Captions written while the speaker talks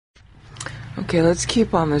Okay, let's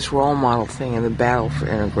keep on this role model thing in the battle for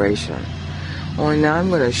integration. Only now I'm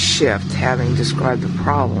going to shift, having described the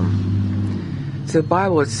problem, to the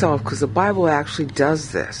Bible itself, because the Bible actually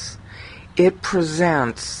does this. It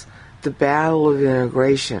presents the battle of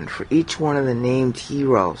integration for each one of the named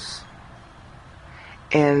heroes.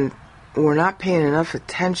 And we're not paying enough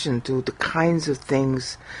attention to the kinds of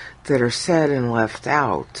things that are said and left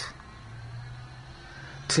out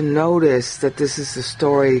to notice that this is the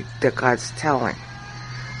story that God's telling.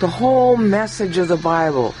 The whole message of the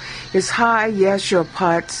Bible is, hi, yes, you're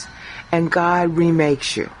putz, and God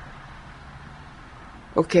remakes you.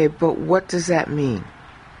 Okay, but what does that mean?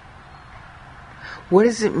 What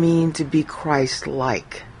does it mean to be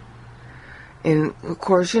Christ-like? And, of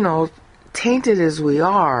course, tainted as we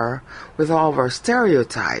are with all of our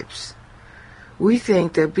stereotypes, we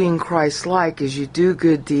think that being Christ-like is you do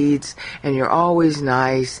good deeds and you're always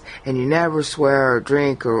nice and you never swear or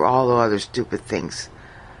drink or all the other stupid things,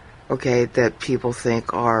 okay, that people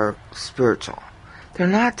think are spiritual. They're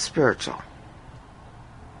not spiritual.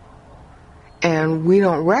 And we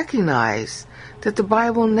don't recognize that the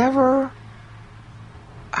Bible never,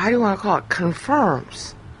 how do you want to call it,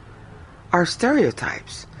 confirms our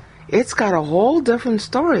stereotypes. It's got a whole different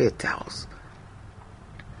story it tells.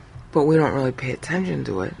 But we don't really pay attention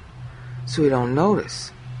to it, so we don't notice.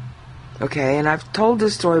 Okay, and I've told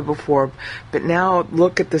this story before, but now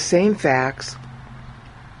look at the same facts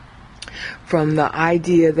from the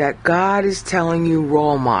idea that God is telling you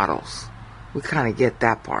role models. We kind of get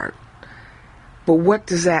that part. But what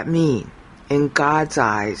does that mean in God's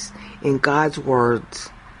eyes, in God's words,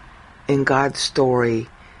 in God's story,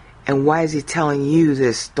 and why is He telling you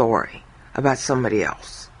this story about somebody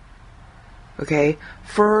else? Okay,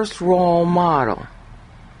 first role model,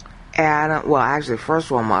 Adam. Well, actually,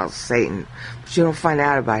 first role model is Satan, but you don't find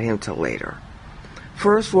out about him till later.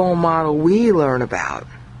 First role model we learn about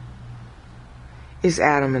is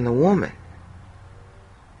Adam and the woman.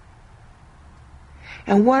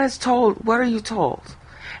 And what are you told?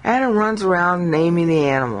 Adam runs around naming the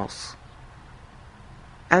animals.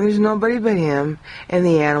 And there's nobody but him and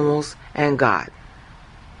the animals and God.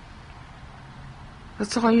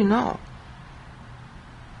 That's all you know.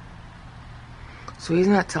 So he's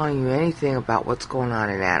not telling you anything about what's going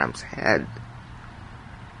on in Adam's head.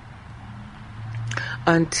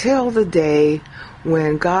 Until the day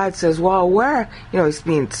when God says, well, he's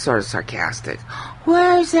being sort of sarcastic.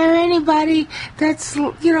 Where is there anybody that's,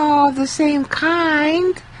 of the same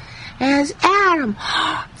kind as Adam?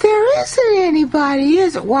 There isn't anybody,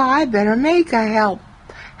 is it? Well, I better make a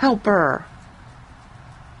helper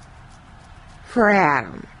for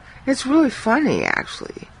Adam. It's really funny,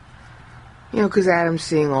 actually. Because Adam's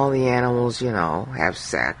seeing all the animals, have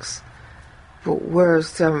sex. But where's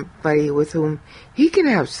somebody with whom he can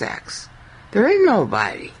have sex? There ain't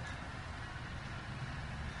nobody.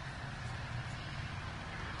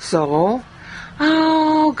 So,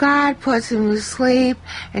 God puts him to sleep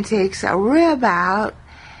and takes a rib out,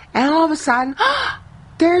 and all of a sudden,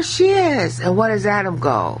 there she is. And what does Adam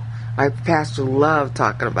go? My pastor loved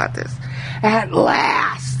talking about this. At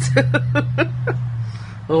last!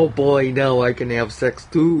 Oh boy, now I can have sex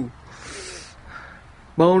too.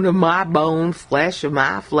 Bone of my bone, flesh of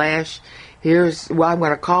my flesh. I'm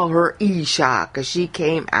going to call her Isha, because she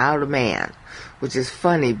came out of man. Which is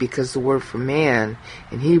funny, because the word for man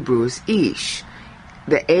in Hebrew is Ish.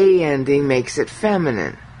 The A ending makes it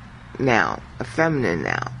feminine now. A feminine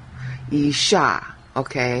now. Isha,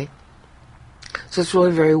 okay? So it's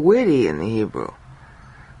really very witty in the Hebrew.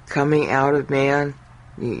 Coming out of man.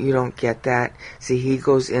 You don't get that? See, he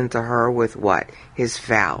goes into her with what? His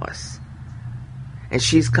phallus. And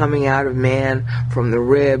she's coming out of man from the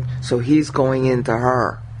rib, so he's going into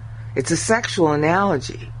her. It's a sexual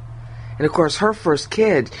analogy. And of course, her first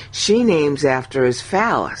kid, she names after his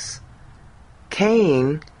phallus.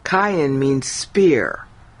 Cain means spear.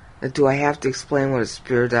 Now, do I have to explain what a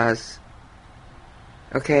spear does?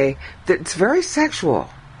 Okay? It's very sexual.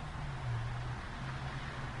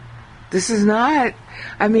 This is not,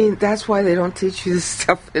 that's why they don't teach you this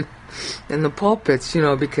stuff in the pulpits,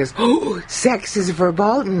 because, sex is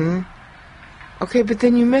verboten. Okay, but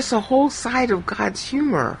then you miss a whole side of God's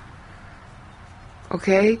humor.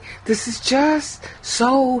 Okay? This is just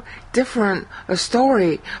so different a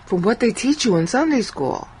story from what they teach you in Sunday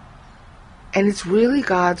school. And it's really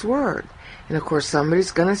God's Word. And of course,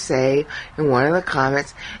 somebody's going to say in one of the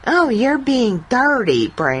comments, oh, you're being dirty,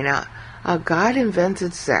 Brina. God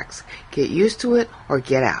invented sex. Get used to it or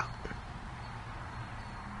get out.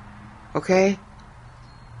 Okay?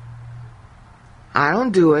 I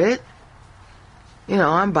don't do it.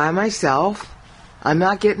 I'm by myself. I'm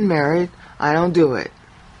not getting married. I don't do it.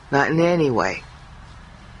 Not in any way.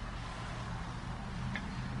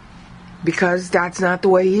 Because that's not the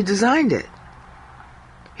way he designed it.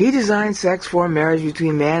 He designed sex for a marriage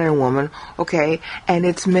between man and woman, okay, and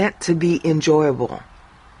it's meant to be enjoyable.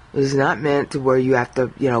 It's not meant to where you have to,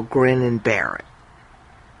 grin and bear it.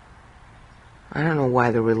 I don't know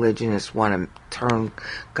why the religionists want to turn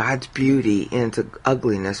God's beauty into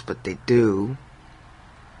ugliness, but they do.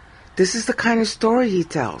 This is the kind of story he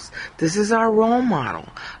tells. This is our role model.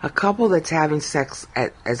 A couple that's having sex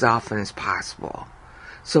as often as possible.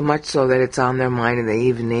 So much so that it's on their mind and they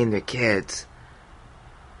even name their kids.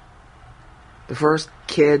 The first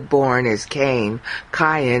kid born is Cain.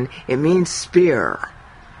 Cain, it means spear.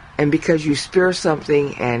 And because you spear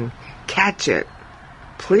something and catch it,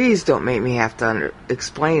 please don't make me have to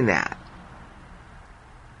explain that.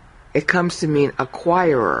 It comes to mean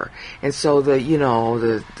acquirer. And so the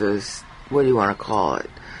what do you want to call it?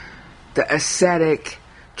 The ascetic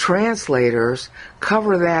translators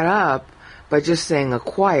cover that up by just saying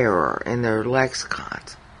acquirer in their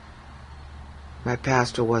lexicons. My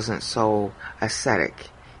pastor wasn't so ascetic.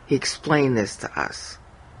 He explained this to us.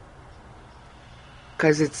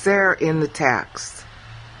 Because it's there in the text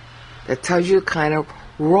that tells you the kind of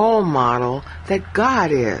role model that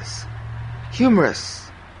God is. Humorous.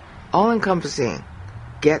 All-encompassing.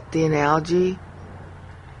 Get the analogy?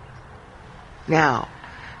 Now,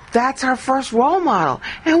 that's our first role model.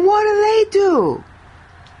 And what do?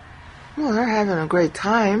 Well, they're having a great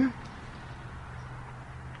time.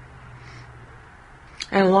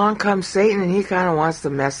 And along comes Satan and he kind of wants to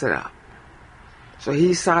mess it up. So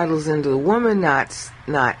he sidles into the woman, not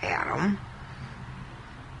Adam.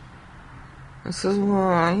 And says,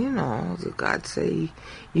 well, did God say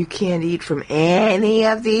you can't eat from any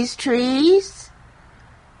of these trees?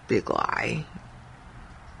 Big lie.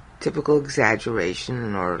 Typical exaggeration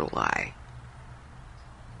in order to lie.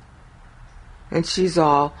 And she's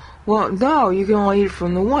all, well, no, you can only eat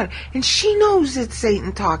from the one. And she knows it's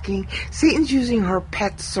Satan talking. Satan's using her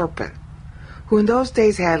pet serpent, who in those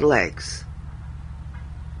days had legs.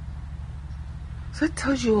 So that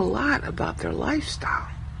tells you a lot about their lifestyle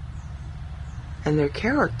and their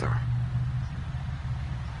character.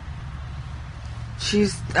 She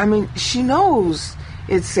knows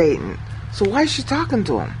it's Satan. So why is she talking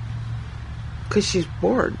to him? Because she's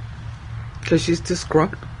bored. Because she's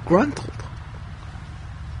disgruntled.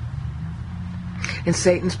 And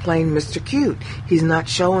Satan's playing Mr. Cute. He's not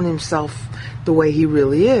showing himself the way he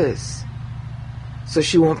really is. So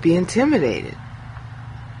she won't be intimidated.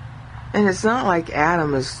 And it's not like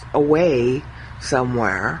Adam is away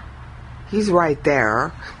somewhere. He's right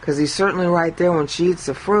there. Because he's certainly right there when she eats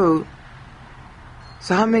the fruit.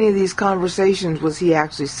 So how many of these conversations was he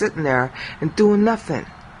actually sitting there and doing nothing?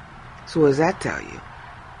 So what does that tell you?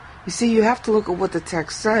 You see, you have to look at what the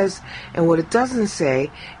text says and what it doesn't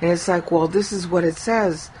say. And it's like, well, this is what it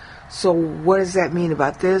says. So what does that mean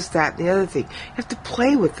about this, that, and the other thing? You have to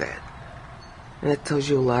play with it. And that tells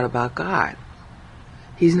you a lot about God.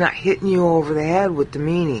 He's not hitting you over the head with the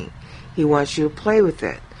meaning. He wants you to play with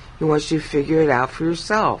it. He wants you to figure it out for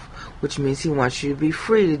yourself, which means he wants you to be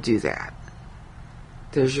free to do that.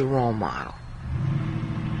 There's your role model.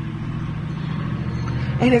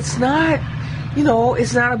 And it's not,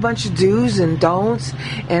 it's not a bunch of do's and don'ts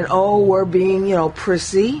and, we're being,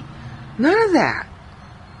 prissy. None of that.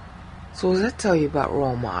 So what does that tell you about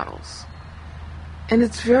role models? And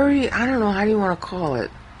it's very, I don't know, how do you want to call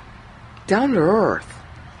it? Down to earth.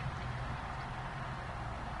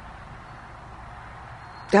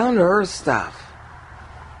 Down to earth stuff.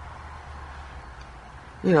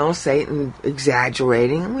 Satan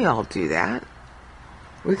exaggerating, and we all do that.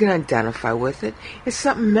 We can identify with it. It's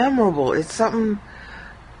something memorable. It's something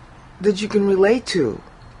that you can relate to.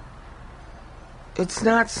 It's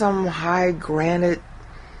not some high granite,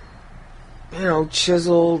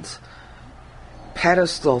 chiseled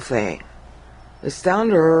pedestal thing. It's down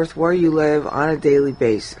to earth where you live on a daily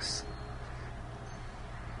basis.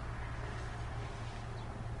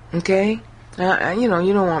 Okay? You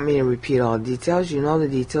don't want me to repeat all the details. You know the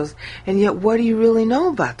details. And yet, what do you really know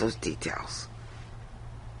about those details?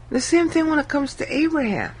 The same thing when it comes to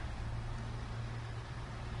Abraham.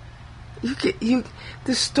 The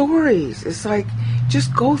stories. It's like,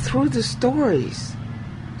 just go through the stories.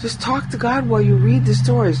 Just talk to God while you read the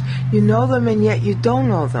stories. You know them and yet you don't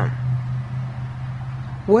know them.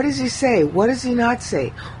 What does he say? What does he not say?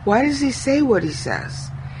 Why does he say what he says?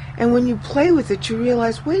 And when you play with it, you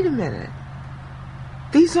realize, wait a minute.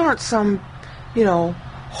 These aren't some,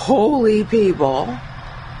 holy people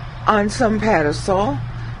on some pedestal.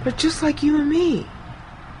 They're just like you and me.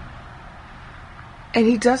 And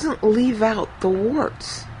he doesn't leave out the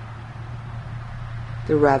warts.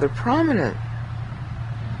 They're rather prominent.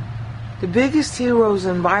 The biggest heroes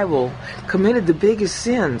in the Bible committed the biggest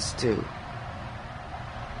sins too.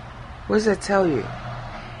 What does that tell you?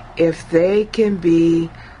 If they can be,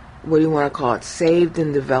 what do you want to call it, saved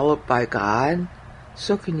and developed by God,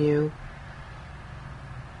 so can you.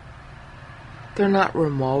 They're not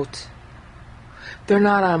remote. They're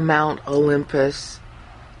not on Mount Olympus.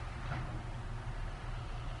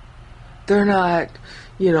 They're not,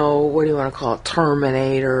 what do you want to call it,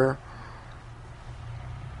 Terminator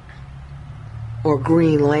or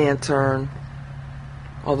Green Lantern.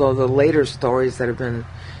 Although the later stories that have been,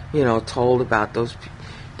 told about those,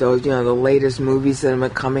 the latest movies that have been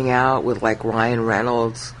coming out with like Ryan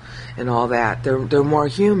Reynolds and all that, they're more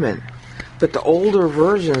human. But the older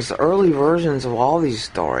versions, the early versions of all these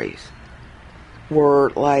stories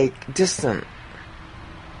were like distant.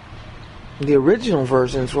 The original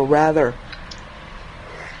versions were rather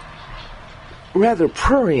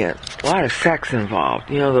prurient. A lot of sex involved.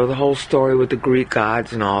 The whole story with the Greek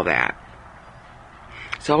gods and all that.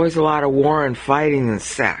 It's always a lot of war and fighting and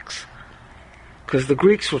sex. Because the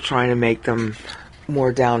Greeks were trying to make them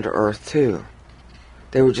more down to earth too.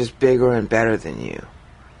 They were just bigger and better than you.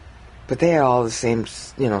 But they had all the same,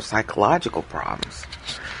 psychological problems.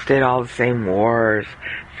 They had all the same wars,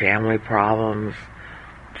 family problems,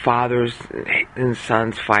 fathers and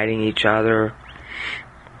sons fighting each other,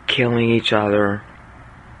 killing each other.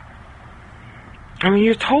 I mean,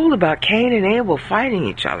 you're told about Cain and Abel fighting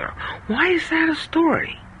each other. Why is that a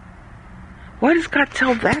story? Why does God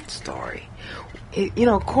tell that story?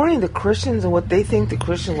 According to Christians and what they think the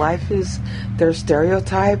Christian life is, their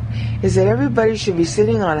stereotype is that everybody should be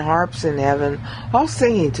sitting on harps in heaven, all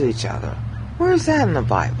singing to each other. Where is that in the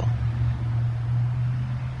Bible?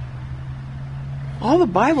 All the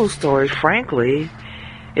Bible stories, frankly,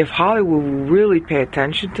 if Hollywood would really pay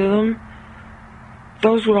attention to them,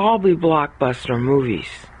 those would all be blockbuster movies.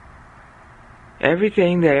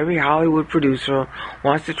 Everything that every Hollywood producer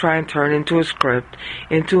wants to try and turn into a script,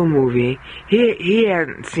 into a movie, he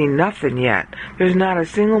hasn't seen nothing yet. There's not a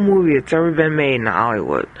single movie that's ever been made in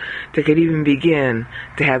Hollywood that could even begin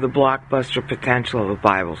to have the blockbuster potential of a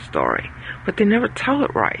Bible story. But they never tell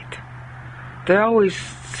it right. They always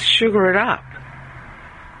sugar it up.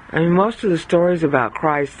 I mean, most of the stories about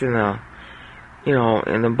Christ in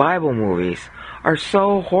the Bible movies are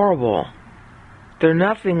so horrible. They're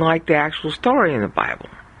nothing like the actual story in the Bible.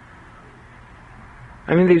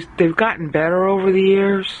 I mean, they've gotten better over the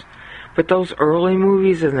years, but those early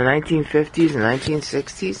movies in the 1950s and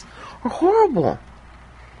 1960s are horrible.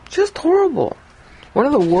 Just horrible. One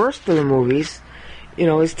of the worst of the movies,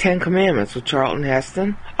 is 10 Commandments with Charlton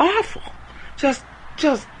Heston. Awful. Just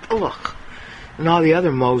ugh. And all the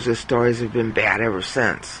other Moses stories have been bad ever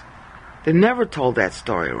since. They never told that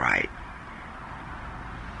story right.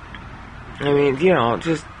 I mean,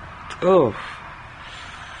 just, ugh.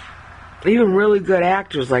 Even really good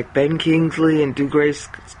actors like Ben Kingsley and Dougray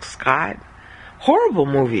Scott. Horrible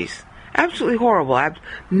movies. Absolutely horrible.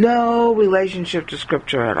 No relationship to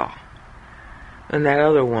Scripture at all. And that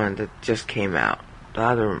other one that just came out, the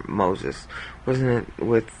other Moses, wasn't it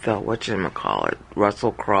with, whatchamacallit,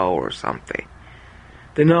 Russell Crowe or something.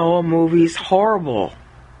 The Noah movies, horrible.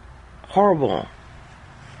 Horrible.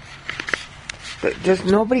 But just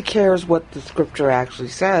nobody cares what the Scripture actually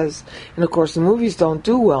says. And of course the movies don't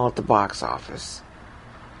do well at the box office.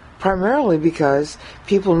 Primarily because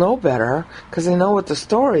people know better, because they know what the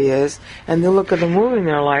story is, and they look at the movie and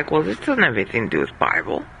they're like, well, this doesn't have anything to do with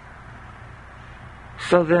Bible.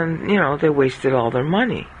 So then, they wasted all their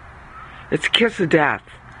money. It's kiss of death,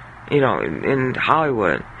 in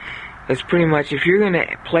Hollywood. It's pretty much, if you're going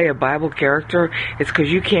to play a Bible character, it's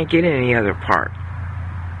because you can't get any other part.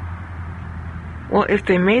 Well, if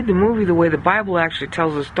they made the movie the way the Bible actually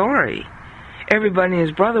tells the story, everybody and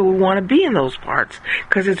his brother would want to be in those parts,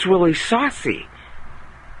 because it's really saucy.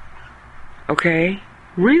 Okay?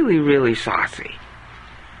 Really, really saucy.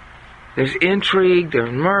 There's intrigue,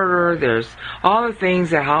 there's murder, there's all the things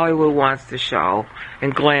that Hollywood wants to show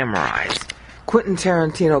and glamorize. Quentin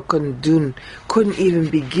Tarantino couldn't even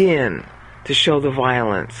begin to show the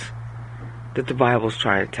violence that the Bible's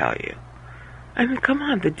trying to tell you. I mean, come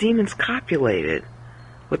on, the demons copulated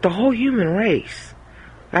with the whole human race.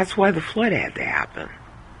 That's why the flood had to happen.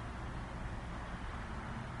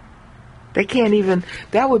 They can't even,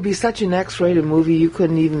 that would be such an X-rated movie you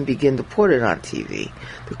couldn't even begin to put it on TV.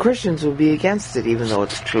 The Christians would be against it even though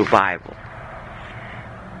it's a true Bible.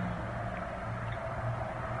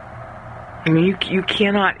 I mean, you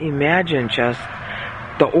cannot imagine just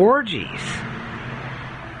the orgies.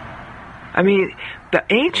 I mean, the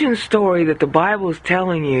ancient story that the Bible is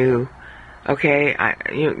telling you, okay,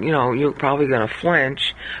 you're probably going to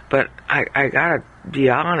flinch, but I got to be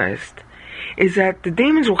honest, is that the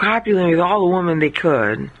demons were copulating with all the women they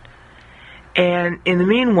could. And in the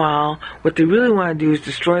meanwhile, what they really want to do is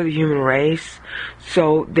destroy the human race.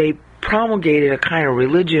 So they promulgated a kind of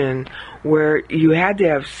religion where you had to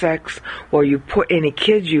have sex while you put any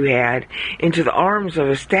kids you had into the arms of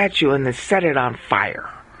a statue and then set it on fire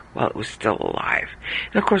while it was still alive.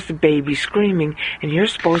 And of course the baby's screaming, and you're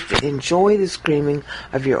supposed to enjoy the screaming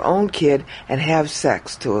of your own kid and have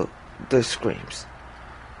sex to the screams.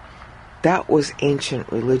 That was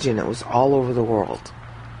ancient religion. It was all over the world.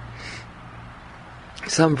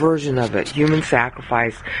 Some version of it, human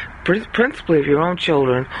sacrifice, principally of your own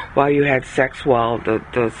children, while you had sex while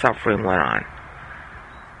the suffering went on.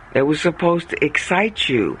 It was supposed to excite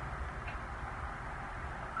you.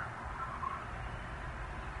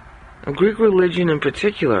 In Greek religion in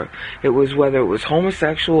particular, it was whether it was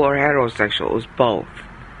homosexual or heterosexual, it was both.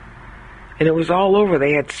 And it was all over.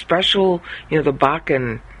 They had special, the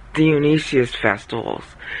Bacchae Dionysius festivals.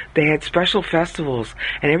 They had special festivals,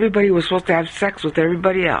 and everybody was supposed to have sex with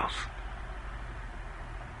everybody else.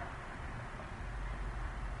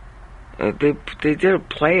 They did a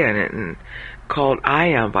play in it called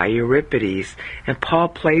Ion by Euripides, and Paul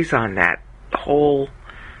plays on that whole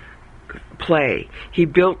play. He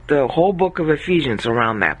built the whole book of Ephesians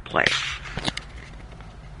around that play.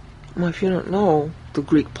 Well, if you don't know the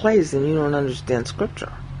Greek plays, then you don't understand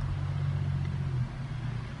Scripture.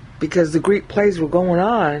 Because the Greek plays were going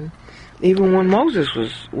on even when Moses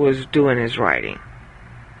was doing his writing.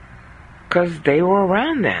 Because they were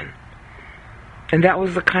around then. And that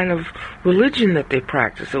was the kind of religion that they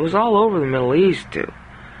practiced. It was all over the Middle East too.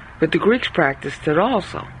 But the Greeks practiced it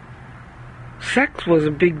also. Sex was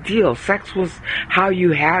a big deal. Sex was how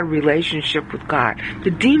you had a relationship with God.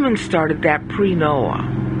 The demons started that pre-Noah.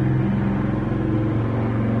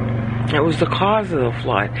 It was the cause of the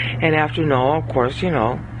flood. And after Noah, of course,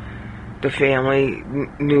 the family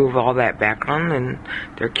knew of all that background, and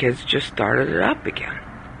their kids just started it up again.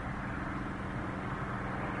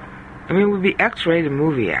 I mean, it would be X-rated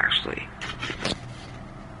movie, actually.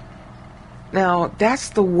 Now, that's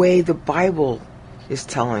the way the Bible is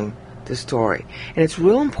telling the story. And it's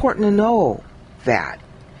real important to know that.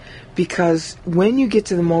 Because when you get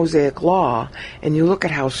to the Mosaic Law, and you look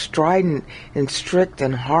at how strident and strict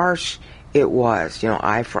and harsh it was,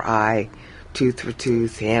 eye for eye, tooth for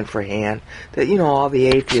tooth, hand for hand, that, all the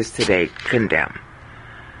atheists today condemn.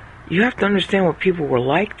 You have to understand what people were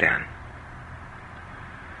like then.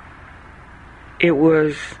 It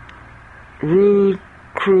was rude,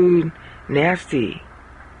 crude, nasty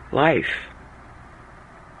life.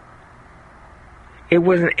 It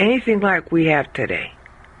wasn't anything like we have today.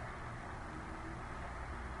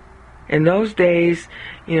 In those days,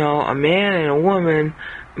 a man and a woman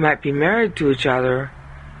might be married to each other,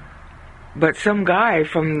 but some guy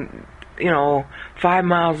from, 5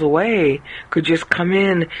 miles away could just come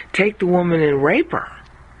in, take the woman and rape her.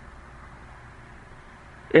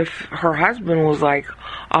 If her husband was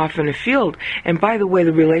off in the field. And by the way,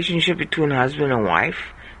 the relationship between husband and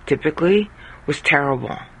wife typically was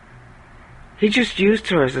terrible. He just used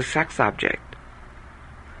her as a sex object.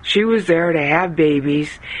 She was there to have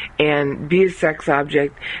babies and be a sex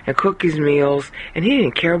object and cook his meals, and he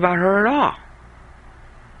didn't care about her at all.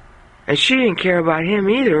 And she didn't care about him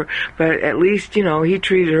either, but at least, he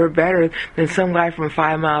treated her better than some guy from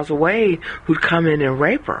 5 miles away who'd come in and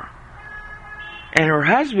rape her. And her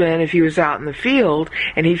husband, if he was out in the field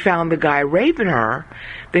and he found the guy raping her,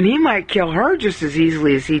 then he might kill her just as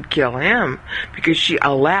easily as he'd kill him, because she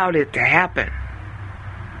allowed it to happen.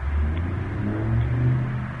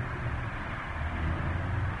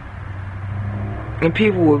 And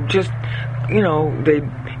people would just,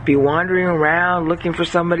 they'd be wandering around looking for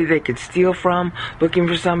somebody they could steal from, looking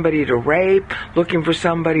for somebody to rape, looking for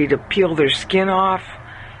somebody to peel their skin off.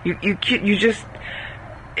 You just,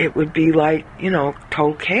 it would be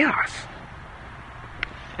total chaos.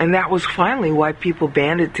 And that was finally why people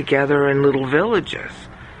banded together in little villages.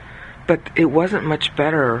 But it wasn't much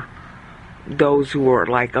better, those who were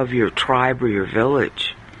of your tribe or your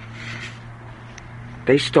village.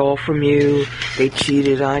 They stole from you, they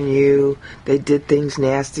cheated on you, they did things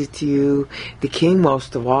nasty to you. The king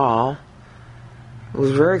most of all. It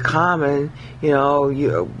was very common,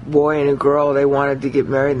 a boy and a girl, they wanted to get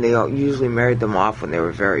married, and they usually married them off when they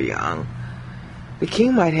were very young. The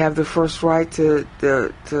king might have the first right to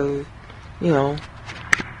have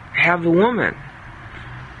the woman,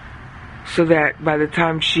 so that by the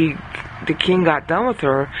time she the king got done with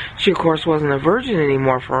her, she of course wasn't a virgin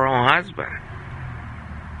anymore for her own husband.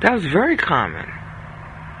 That was very common.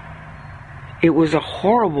 It was a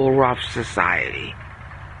horrible, rough society.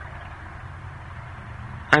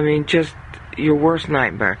 I mean, just your worst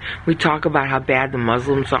nightmare. We talk about how bad the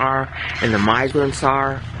Muslims are and the migrants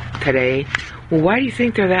are today. Well, why do you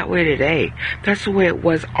think they're that way today? That's the way it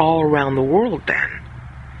was all around the world then.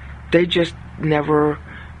 They just never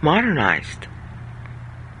modernized.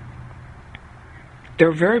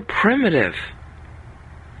 They're very primitive.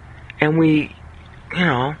 And we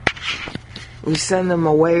send them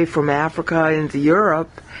away from Africa into Europe.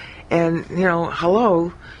 And,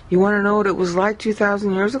 hello, you want to know what it was like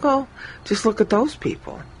 2,000 years ago? Just look at those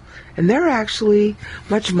people. And they're actually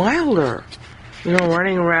much milder.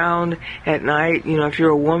 Running around at night, if you're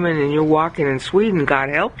a woman and you're walking in Sweden, God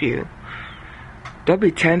help you, there'll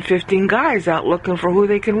be 10, 15 guys out looking for who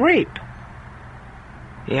they can rape.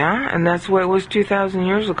 Yeah? And that's what it was 2,000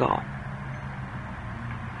 years ago.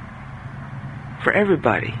 For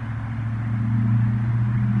everybody.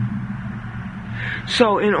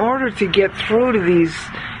 So in order to get through to these,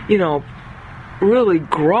 really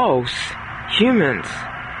gross humans,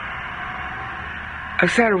 a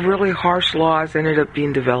set of really harsh laws ended up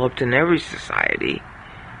being developed in every society.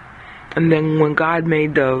 And then when God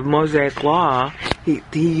made the Mosaic Law, he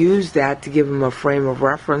used that to give him a frame of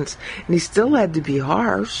reference. And he still had to be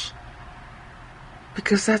harsh.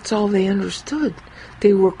 Because that's all they understood.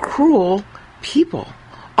 They were cruel people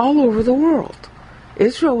all over the world.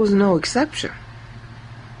 Israel was no exception.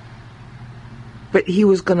 But he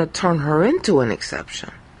was going to turn her into an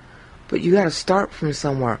exception. But you got to start from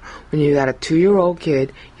somewhere. When you got a 2-year-old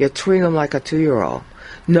kid, you treat him like a 2-year-old.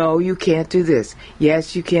 No, you can't do this.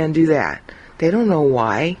 Yes, you can do that. They don't know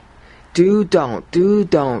why. Do, don't. Do,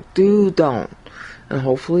 don't. Do, don't. And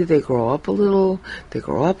hopefully they grow up a little. They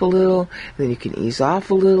grow up a little. And then you can ease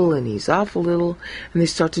off a little and ease off a little. And they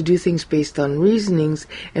start to do things based on reasonings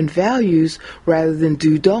and values rather than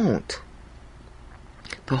do, don't.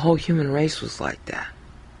 The whole human race was like that.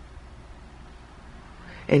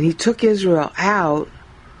 And he took Israel out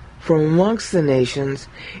from amongst the nations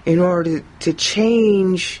in order to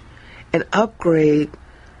change and upgrade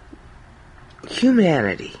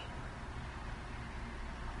humanity.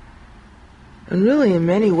 And really, in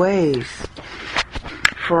many ways,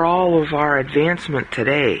 for all of our advancement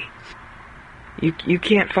today, you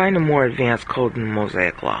can't find a more advanced code than the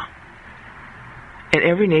Mosaic Law. And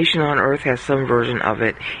every nation on earth has some version of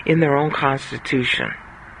it in their own constitution.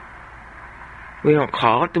 We don't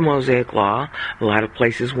call it the Mosaic Law. A lot of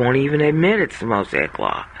places won't even admit it's the Mosaic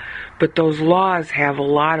Law. But those laws have a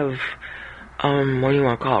lot of,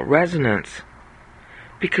 resonance.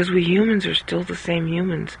 Because we humans are still the same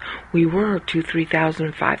humans we were 2,000,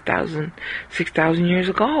 3,000, 5,000, 6,000 years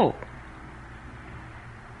ago.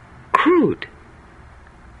 Crude.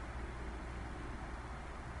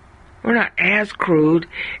 We're not as crude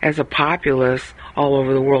as a populace all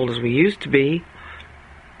over the world as we used to be.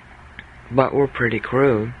 But we're pretty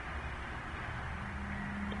crude.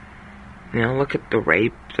 Look at the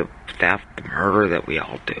rape, the theft, the murder that we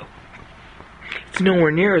all do. It's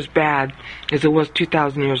nowhere near as bad as it was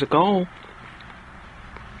 2,000 years ago.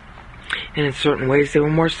 And in certain ways, they were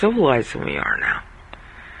more civilized than we are now.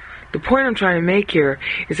 The point I'm trying to make here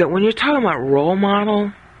is that when you're talking about role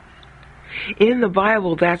model, in the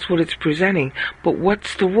Bible, that's what it's presenting. But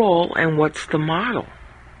what's the role and what's the model?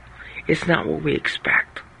 It's not what we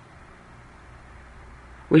expect.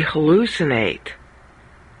 We hallucinate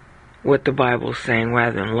what the Bible's saying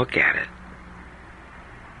rather than look at it.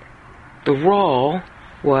 The role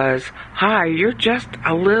was, hi, you're just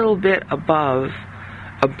a little bit above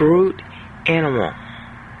a brute animal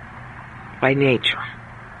by nature.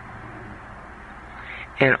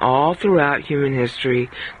 And all throughout human history,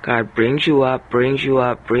 God brings you up, brings you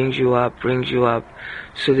up, brings you up, brings you up,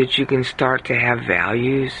 so that you can start to have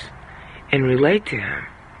values and relate to Him.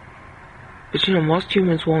 But most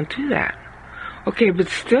humans won't do that. Okay, but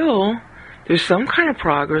still, there's some kind of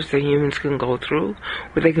progress that humans can go through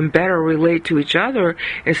where they can better relate to each other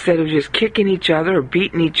instead of just kicking each other or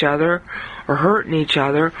beating each other or hurting each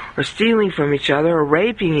other or stealing from each other or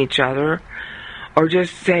raping each other or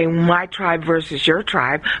just saying my tribe versus your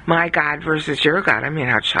tribe, my God versus your God. I mean,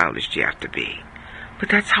 how childish do you have to be? But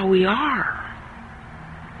that's how we are.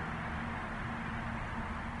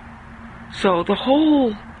 So the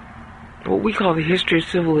whole, what we call the history of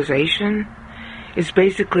civilization, is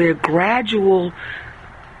basically a gradual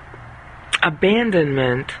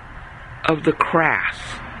abandonment of the crass.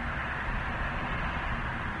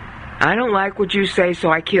 I don't like what you say, so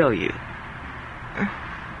I kill you.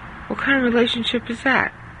 What kind of relationship is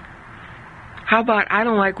that? How about, I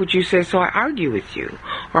don't like what you say, so I argue with you?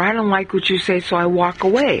 Or I don't like what you say, so I walk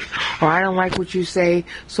away? Or I don't like what you say,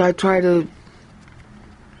 so I try to,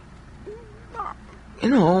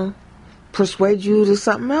 persuade you to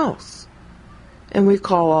something else? And we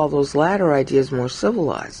call all those latter ideas more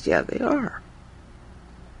civilized. Yeah, they are.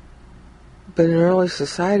 But in early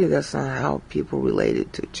society, that's not how people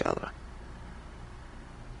related to each other.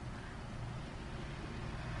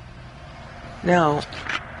 Now,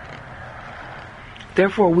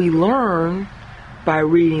 therefore, we learn by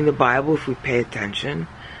reading the Bible, if we pay attention,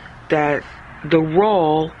 that the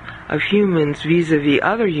role of humans vis-a-vis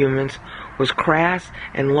other humans was crass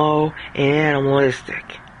and low and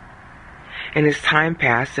animalistic. And as time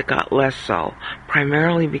passed, it got less so,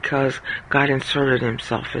 primarily because God inserted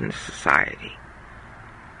himself into society.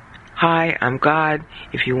 Hi, I'm God.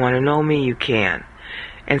 If you want to know me, you can.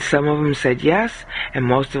 And some of them said yes, and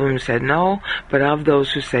most of them said no. But of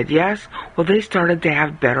those who said yes, well, they started to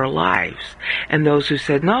have better lives. And those who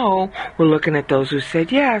said no were looking at those who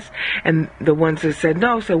said yes. And the ones that said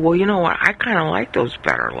no said, well, you know what, I kind of like those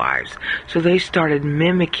better lives. So they started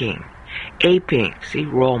mimicking, aping, see,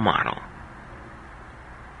 role model.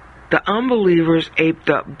 The unbelievers aped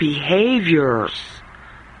the behaviors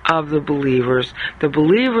of the believers. The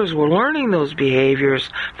believers were learning those behaviors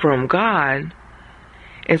from God.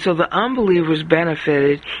 And so the unbelievers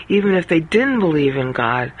benefited, even if they didn't believe in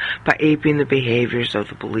God, by aping the behaviors of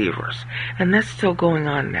the believers. And that's still going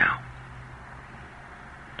on now.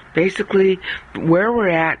 Basically, where we're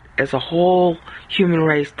at as a whole human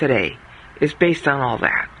race today is based on all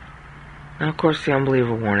that. Now, of course, the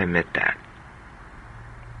unbeliever won't admit that.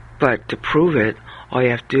 But to prove it, all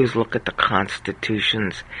you have to do is look at the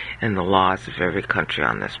constitutions and the laws of every country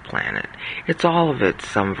on this planet. It's all of it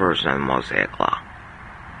some version of the Mosaic Law.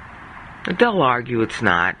 They'll argue it's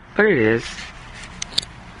not, but it is.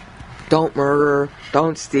 Don't murder,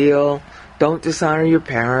 don't steal, don't dishonor your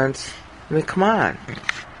parents. I mean, come on.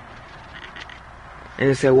 And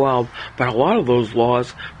they say, well, but a lot of those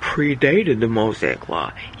laws predated the Mosaic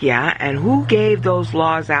Law. Yeah, and who gave those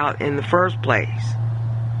laws out in the first place?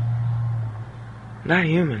 Not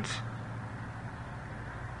humans.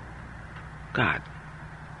 God.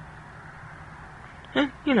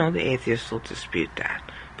 And, the atheists will dispute that.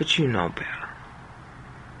 But you know better.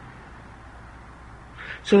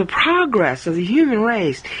 So the progress of the human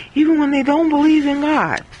race, even when they don't believe in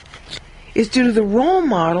God, is due to the role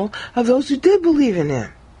model of those who did believe in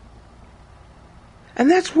him. And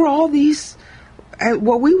that's where all these,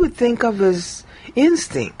 what we would think of as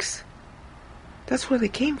instincts, that's where they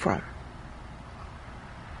came from.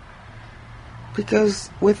 Because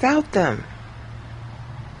without them,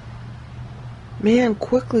 man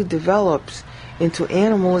quickly develops into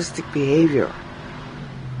animalistic behavior.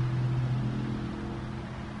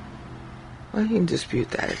 Well, you can dispute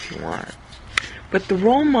that if you want. But the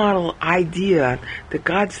role model idea that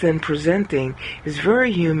God's then presenting is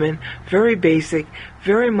very human, very basic,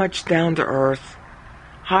 very much down to earth.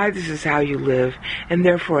 Hi, this is how you live. And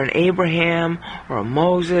therefore an Abraham or a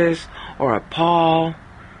Moses or a Paul,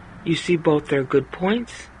 you see both their good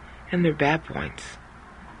points and their bad points.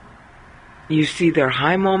 You see their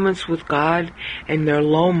high moments with God and their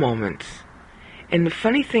low moments. And the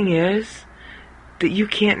funny thing is that you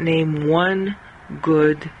can't name one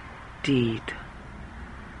good deed.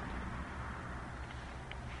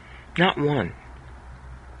 Not one.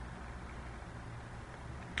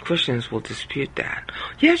 Christians will dispute that.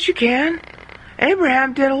 Yes, you can.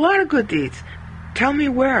 Abraham did a lot of good deeds. Tell me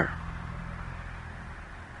where.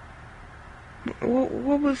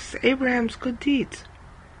 What was Abraham's good deeds?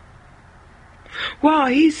 Well,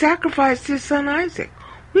 he sacrificed his son Isaac.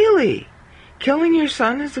 Really? Killing your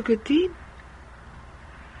son is a good deed?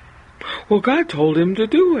 Well, God told him to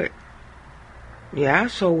do it. Yeah,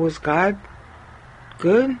 so was God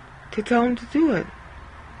good to tell him to do it?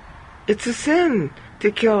 It's a sin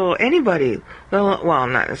to kill anybody. Well,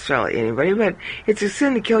 not necessarily anybody, but it's a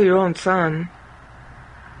sin to kill your own son.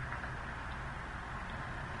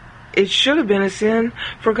 It should have been a sin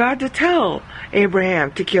for God to tell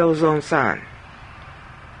Abraham to kill his own son.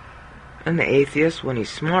 And the atheist, when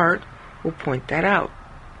he's smart, will point that out.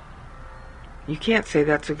 You can't say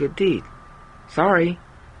that's a good deed. Sorry.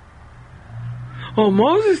 Oh,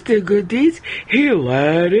 Moses did good deeds. He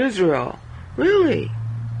led Israel. Really?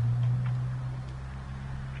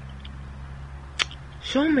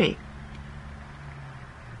 Show me.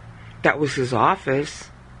 That was his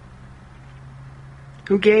office.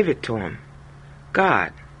 Who gave it to him?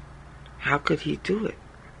 God. How could he do it?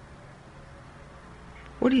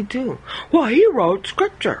 What did he do? Well, he wrote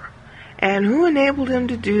scripture. And who enabled him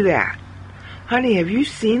to do that? Honey, have you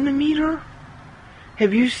seen the meter?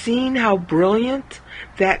 Have you seen how brilliant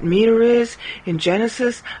that meter is in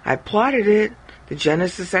Genesis? I plotted it. The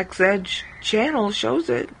Genesis X-Edge channel shows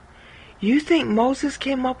it. You think Moses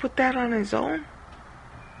came up with that on his own?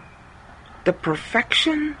 The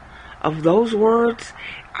perfection of those words?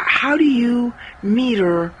 How do you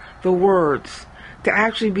meter the words to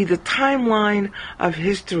actually be the timeline of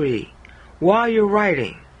history while you're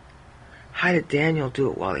writing? How did Daniel do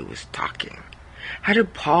it while he was talking? How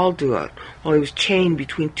did Paul do it while he was chained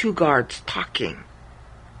between two guards talking?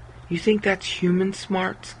 You think that's human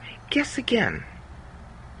smarts? Guess again.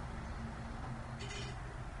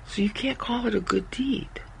 So you can't call it a good deed.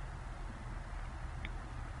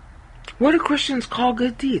 What do Christians call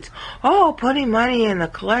good deeds? Oh, putting money in the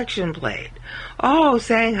collection plate. Oh,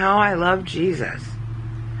 saying how I love Jesus.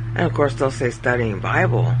 And of course they'll say studying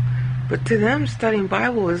Bible. But to them, studying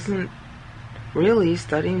Bible isn't really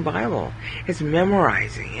studying Bible. It's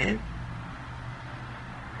memorizing it.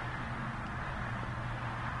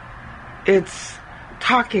 It's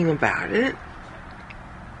talking about it.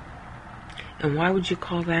 And why would you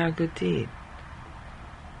call that a good deed?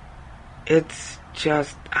 It's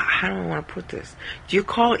just, how do I want to put this? Do you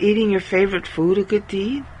call eating your favorite food a good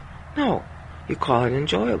deed? No, you call it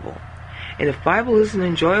enjoyable. And if Bible isn't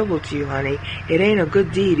enjoyable to you, honey, it ain't a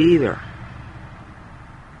good deed either.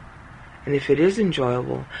 And if it is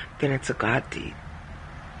enjoyable, then it's a God deed.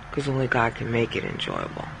 Because only God can make it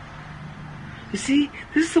enjoyable. You see,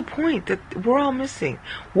 this is the point that we're all missing.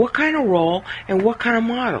 What kind of role and what kind of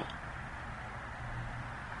model?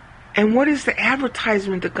 And what is the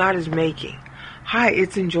advertisement that God is making? Hi,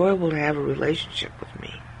 it's enjoyable to have a relationship with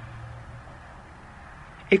me.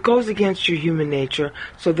 It goes against your human nature,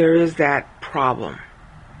 so there is that problem.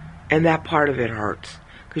 And that part of it hurts,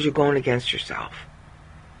 because you're going against yourself.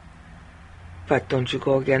 But don't you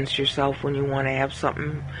go against yourself when you want to have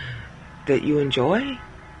something that you enjoy?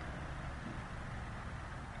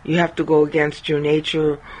 You have to go against your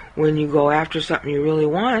nature when you go after something you really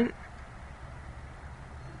want.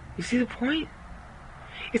 You see the point?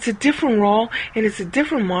 It's a different role, and it's a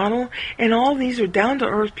different model, and all these are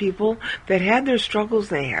down-to-earth people that had their struggles,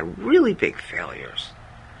 and they had really big failures.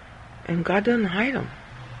 And God doesn't hide them.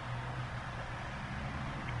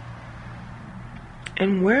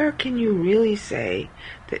 And where can you really say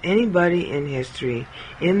that anybody in history,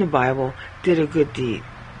 in the Bible, did a good deed?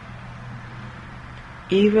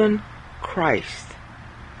 Even Christ.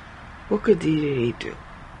 What good deed did he do?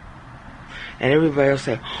 And everybody will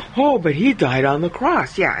say, oh, but he died on the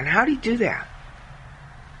cross. Yeah, and how did he do that?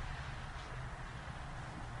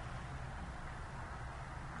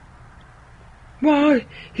 Well,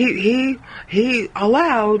 he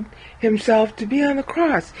allowed himself to be on the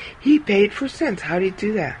cross. He paid for sins. How did he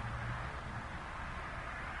do that?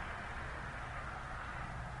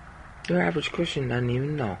 Your average Christian doesn't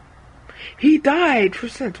even know. He died for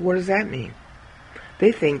sins. What does that mean?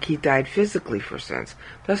 They think he died physically for sins.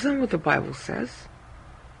 That's not what the Bible says.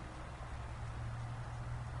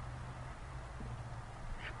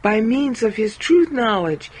 By means of his truth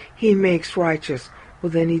knowledge, he makes righteous. Well,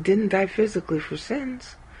 then he didn't die physically for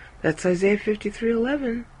sins. That's Isaiah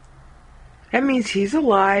 53:11. That means he's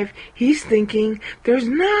alive, he's thinking, there's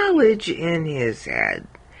knowledge in his head.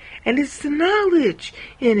 And it's the knowledge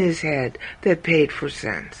in his head that paid for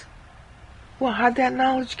sins. Well, how'd that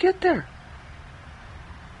knowledge get there?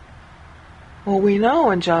 Well, we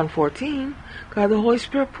know in John 14, God the Holy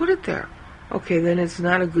Spirit put it there. Okay, then it's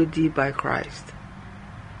not a good deed by Christ.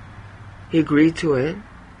 He agreed to it.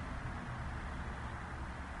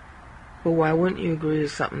 But why wouldn't you agree to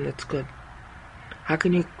something that's good? How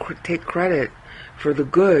can you take credit for the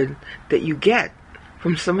good that you get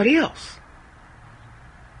from somebody else?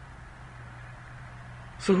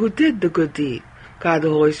 So who did the good deed? God the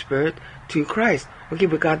Holy Spirit to Christ. Okay,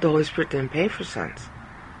 but God the Holy Spirit didn't pay for sins.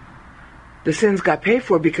 The sins got paid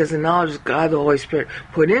for because the knowledge that God the Holy Spirit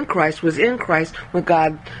put in Christ was in Christ when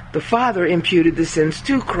God the Father imputed the sins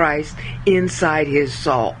to Christ inside his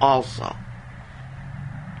soul also.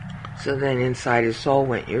 So then inside his soul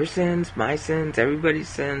went your sins, my sins, everybody's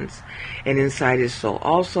sins. And inside his soul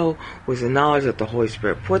also was the knowledge that the Holy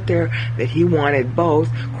Spirit put there, that he wanted both.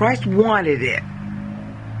 Christ wanted it.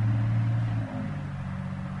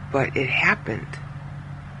 But it happened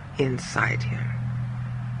inside him.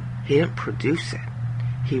 He didn't produce it.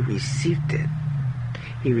 He received it.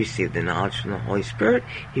 He received the knowledge from the Holy Spirit.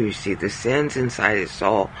 He received the sins inside his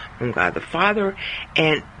soul from God the Father.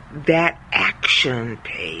 And that action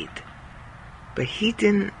paid. But he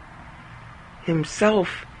didn't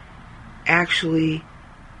himself actually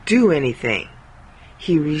do anything.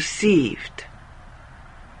 He received.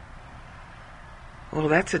 Well,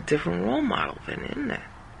 that's a different role model then, isn't it?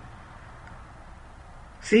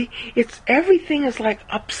 See, everything is like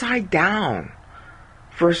upside down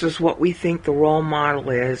versus what we think the role model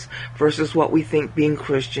is, versus what we think being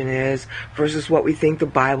Christian is, versus what we think the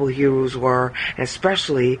Bible heroes were, and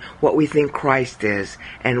especially what we think Christ is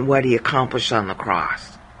and what he accomplished on the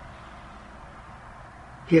cross.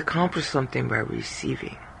 He accomplished something by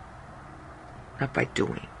receiving, not by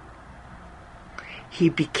doing. He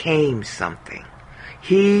became something.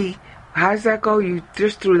 How does that go? You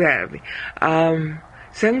just threw that at me.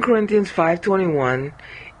 2 Corinthians 5:21,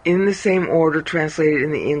 in the same order translated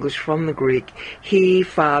in the English from the Greek, he,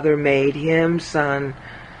 Father, made him, Son,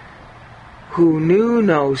 who knew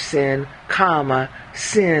no sin,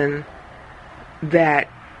 sin, that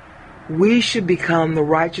we should become the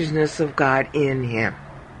righteousness of God in him.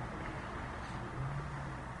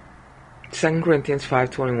 2 Corinthians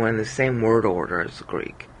 5:21, the same word order as the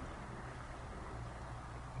Greek.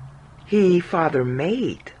 He, Father,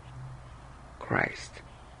 made Christ.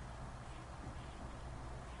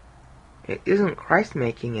 It isn't Christ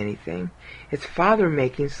making anything. It's Father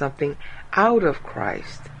making something out of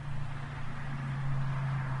Christ.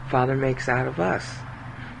 Father makes out of us.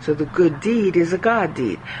 So the good deed is a God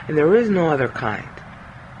deed, and there is no other kind.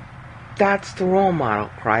 That's the role model,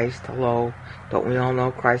 Christ. Hello. Don't we all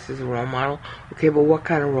know Christ is a role model? Okay, but what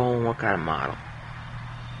kind of role and what kind of model?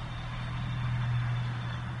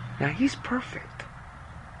 Now, he's perfect,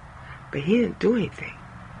 but he didn't do anything.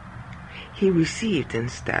 He received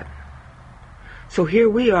instead. So here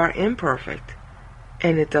we are, imperfect,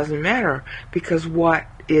 and it doesn't matter, because what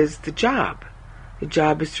is the job? The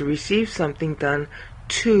job is to receive something done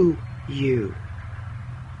to you.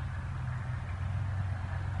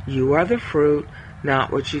 You are the fruit,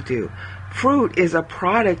 not what you do. Fruit is a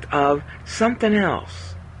product of something else.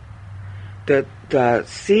 The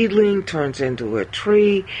seedling turns into a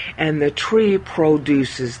tree, and the tree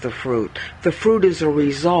produces the fruit. The fruit is a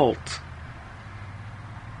result.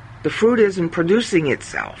 The fruit isn't producing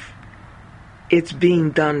itself. It's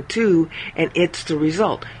being done to, and it's the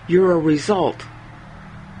result. You're a result.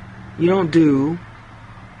 You don't do.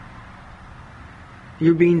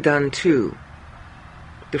 You're being done to.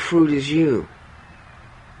 The fruit is you.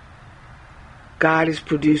 God is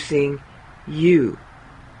producing you,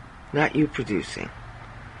 not you producing.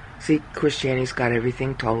 See, Christianity's got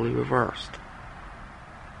everything totally reversed.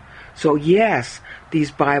 So yes, these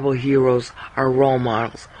Bible heroes are role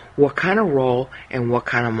models. What kind of role and what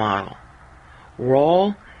kind of model?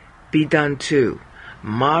 Role, be done to.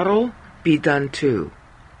 Model, be done to.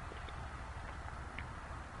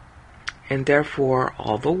 And therefore,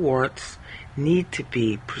 all the warts need to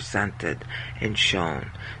be presented and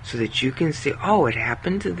shown so that you can see, oh, it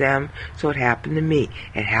happened to them, so it happened to me.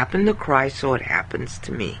 It happened to Christ, so it happens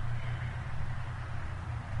to me.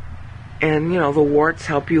 And, the warts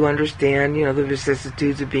help you understand, the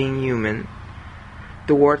vicissitudes of being human.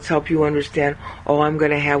 The warts help you understand, oh, I'm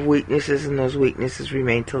going to have weaknesses, and those weaknesses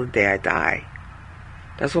remain till the day I die.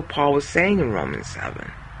 That's what Paul was saying in Romans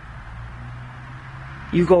 7.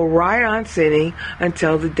 You go right on sinning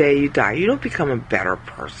until the day you die. You don't become a better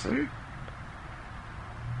person.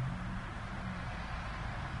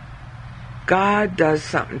 God does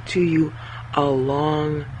something to you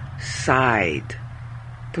alongside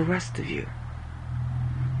the rest of you.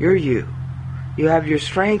 You're you. You have your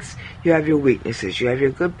strengths, you have your weaknesses, you have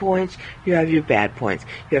your good points, you have your bad points.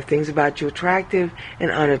 You have things about you attractive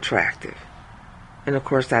and unattractive. And of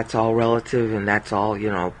course that's all relative, and that's all,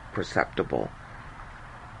 perceptible.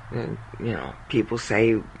 And, people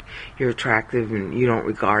say you're attractive and you don't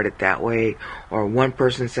regard it that way. Or one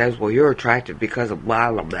person says, well, you're attractive because of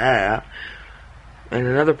blah, blah, blah. And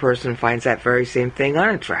another person finds that very same thing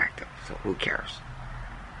unattractive. So who cares?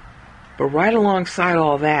 But right alongside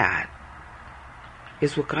all that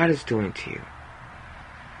is what God is doing to you.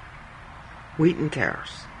 Wheat and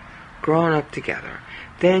tares, growing up together.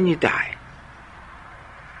 Then you die.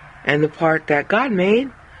 And the part that God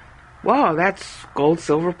made, wow, that's gold,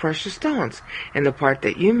 silver, precious stones. And the part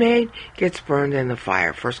that you made gets burned in the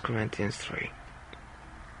fire. 1 Corinthians 3.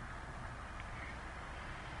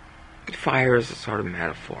 Fire is a sort of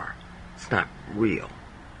metaphor. It's not real.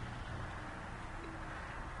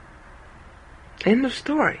 End of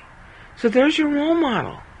story. So there's your role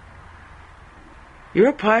model. You're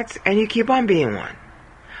a putz, and you keep on being one.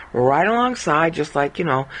 Right alongside, just like,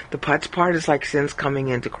 the putz part is like sins coming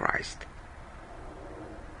into Christ.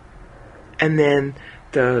 And then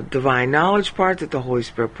the divine knowledge part that the Holy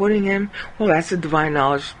Spirit put in him, well, that's the divine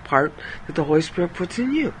knowledge part that the Holy Spirit puts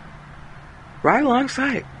in you. Right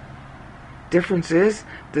alongside. Difference is,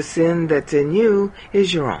 the sin that's in you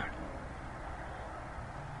is your own.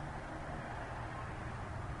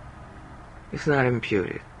 It's not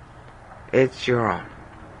imputed. It's your own.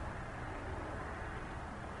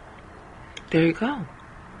 There you go.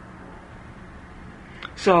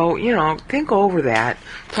 So, think over that.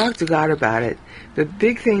 Talk to God about it. The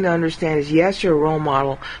big thing to understand is, yes, you're a role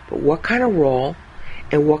model, but what kind of role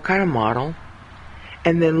and what kind of model?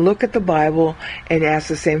 And then look at the Bible and ask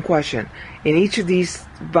the same question. In each of these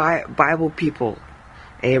Bible people,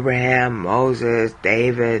 Abraham, Moses,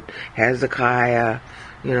 David, Hezekiah,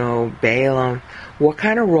 Balaam, what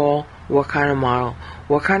kind of role, what kind of model,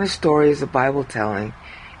 what kind of story is the Bible telling,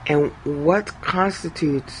 and what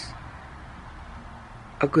constitutes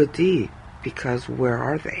a good deed? Because where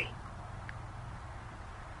are they?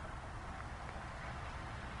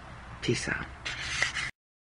 Peace out.